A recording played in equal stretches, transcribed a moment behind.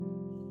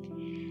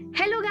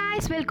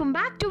guys, welcome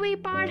back to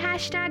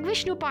WePod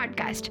 #Vishnu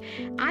Podcast.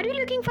 Are you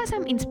looking for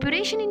some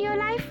inspiration in your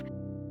life?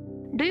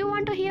 Do you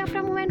want to hear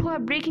from women who are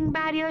breaking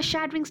barriers,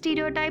 shattering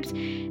stereotypes,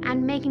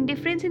 and making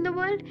difference in the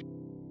world?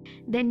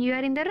 Then you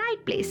are in the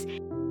right place.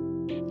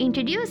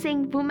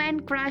 Introducing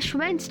Women Crush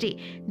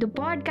Wednesday, the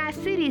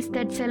podcast series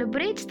that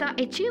celebrates the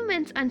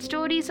achievements and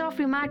stories of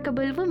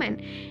remarkable women.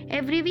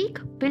 Every week,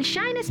 we'll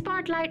shine a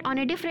spotlight on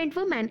a different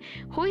woman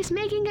who is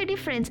making a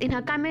difference in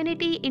her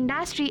community,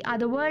 industry, or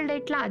the world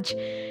at large.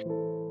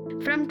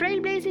 From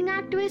trailblazing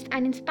activists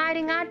and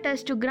inspiring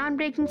artists to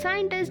groundbreaking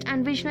scientists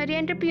and visionary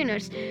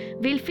entrepreneurs,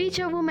 we'll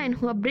feature women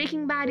who are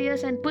breaking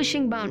barriers and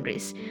pushing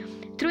boundaries.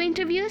 Through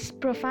interviews,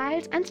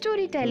 profiles, and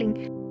storytelling,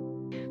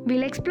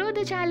 we'll explore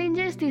the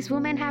challenges these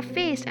women have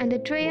faced and the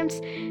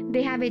triumphs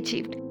they have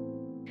achieved.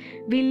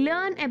 We'll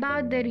learn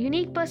about their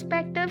unique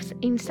perspectives,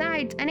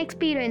 insights, and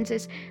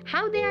experiences,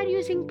 how they are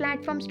using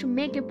platforms to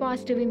make a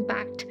positive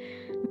impact.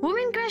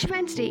 Women Crush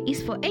Wednesday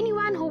is for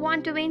anyone who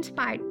wants to be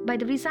inspired by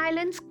the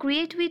resilience,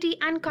 creativity,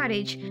 and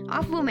courage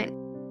of women.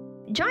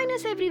 Join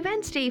us every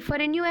Wednesday for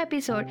a new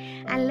episode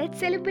and let's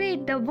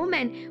celebrate the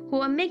women who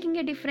are making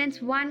a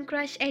difference one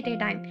crush at a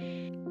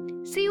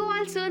time. See you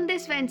all soon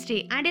this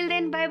Wednesday. Until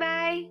then,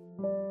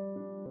 bye-bye.